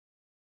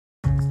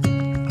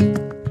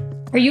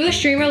Are you a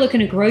streamer looking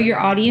to grow your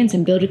audience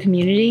and build a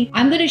community?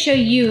 I'm going to show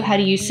you how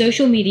to use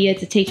social media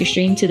to take your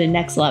stream to the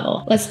next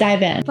level. Let's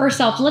dive in. First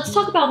off, let's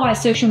talk about why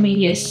social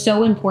media is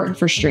so important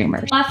for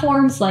streamers.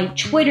 Platforms like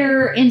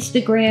Twitter,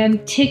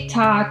 Instagram,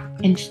 TikTok,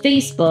 and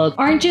Facebook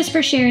aren't just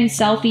for sharing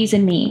selfies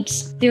and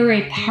memes. They're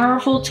a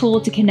powerful tool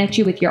to connect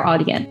you with your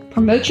audience,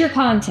 promote your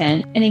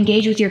content, and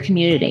engage with your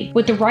community.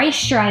 With the right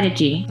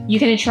strategy, you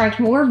can attract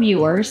more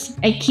viewers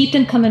and keep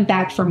them coming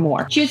back for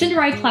more. Choosing the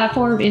right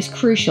platform is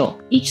crucial.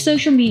 Each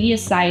social media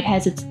site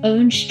has its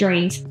own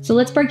strengths, so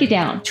let's break it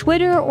down.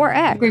 Twitter or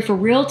X, great for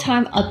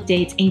real-time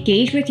updates,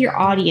 engage with your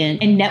audience,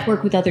 and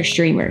network with other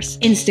streamers.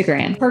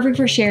 Instagram, perfect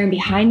for sharing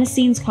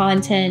behind-the-scenes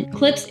content,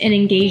 clips, and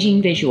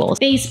engaging visuals.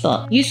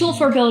 Facebook, useful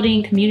for building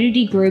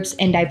community groups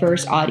and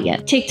diverse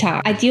audience.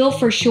 TikTok, ideal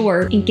for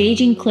short,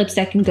 engaging clips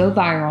that can go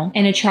viral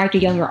and attract a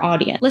younger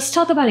audience. Let's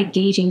talk about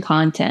engaging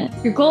content.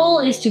 Your goal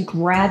is to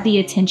grab the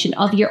attention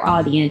of your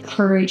audience,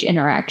 encourage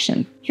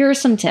interaction. Here are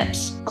some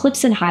tips.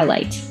 Clips and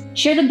highlights.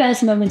 Share the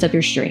best moments of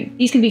your stream.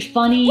 These can be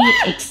funny,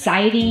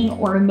 exciting,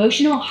 or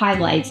emotional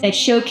highlights that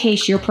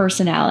showcase your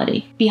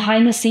personality.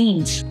 Behind the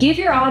scenes. Give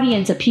your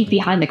audience a peek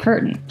behind the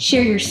curtain.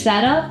 Share your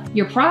setup,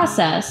 your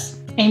process,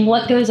 and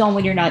what goes on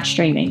when you're not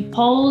streaming.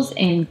 Polls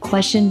and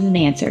questions and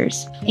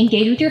answers.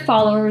 Engage with your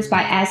followers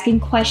by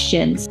asking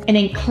questions and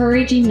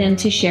encouraging them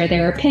to share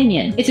their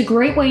opinion. It's a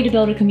great way to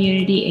build a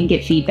community and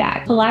get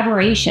feedback.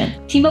 Collaboration.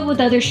 Team up with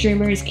other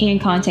streamers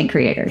and content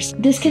creators.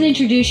 This can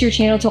introduce your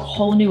channel to a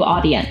whole new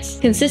audience.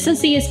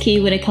 Consistency is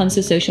key when it comes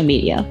to social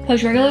media.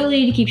 Post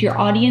regularly to keep your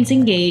audience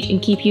engaged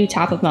and keep you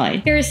top of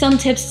mind. Here are some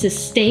tips to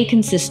stay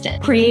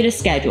consistent. Create a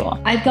schedule.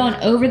 I've gone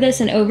over this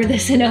and over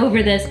this and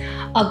over this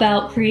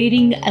about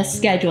creating a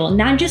schedule,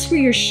 not just for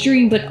your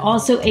stream, but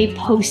also a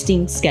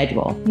posting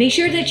schedule. Make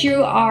sure that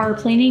you are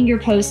planning your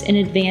posts in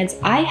advance.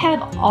 I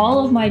have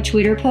all of my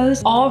Twitter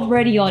posts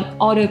already on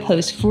auto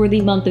post for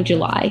the month of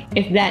July,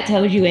 if that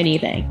tells you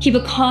anything. Keep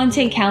a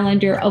content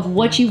calendar of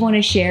what you want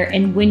to share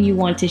and when you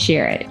want to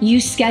share it.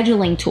 Use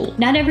scheduling tools.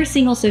 Not every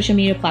single social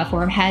media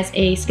platform has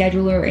a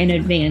scheduler in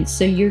advance,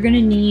 so you're going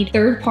to need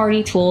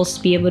third-party tools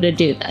to be able to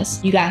do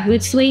this. You got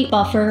Hootsuite,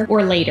 Buffer,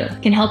 or Later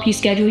can help you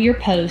schedule your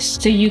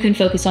posts so you can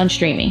focus on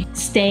streaming.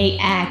 Stay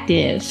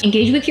active.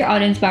 Engage with your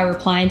audience by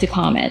replying to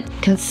comments.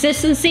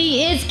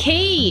 Consistency is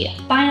key.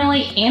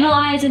 Finally,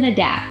 analyze and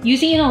adapt.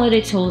 Using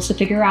analytic tools to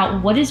figure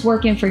out what is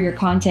working for your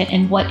content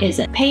and what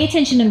isn't. Pay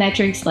attention to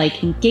metrics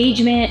like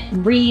engagement,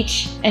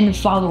 reach, and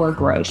follower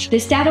growth.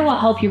 This data will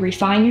help you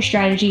refine your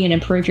strategy and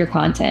improve your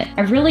content.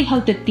 I really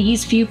hope that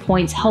these few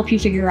points help you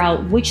figure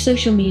out which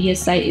social media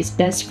site is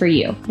best for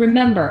you.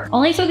 Remember,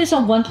 only focus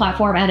on one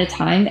platform at a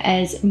time,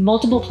 as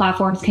multiple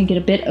platforms can get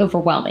a bit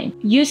overwhelming.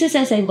 Use this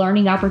as a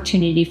learning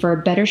opportunity for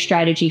a better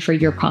strategy for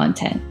your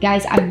content.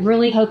 Guys, I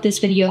really hope this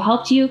video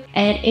helped you,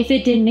 and if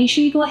it did, make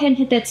sure you go ahead and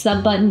hit that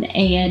sub button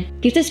and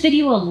give this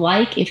video a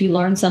like if you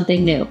learned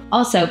something new.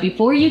 Also,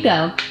 before you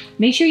go,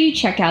 make sure you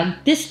check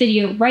out this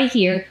video right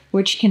here,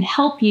 which can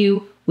help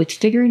you with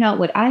figuring out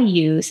what I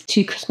use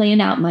to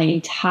plan out my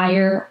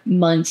entire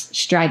month's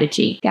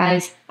strategy.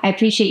 Guys, I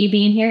appreciate you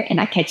being here, and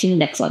I'll catch you in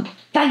the next one.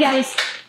 Bye, guys.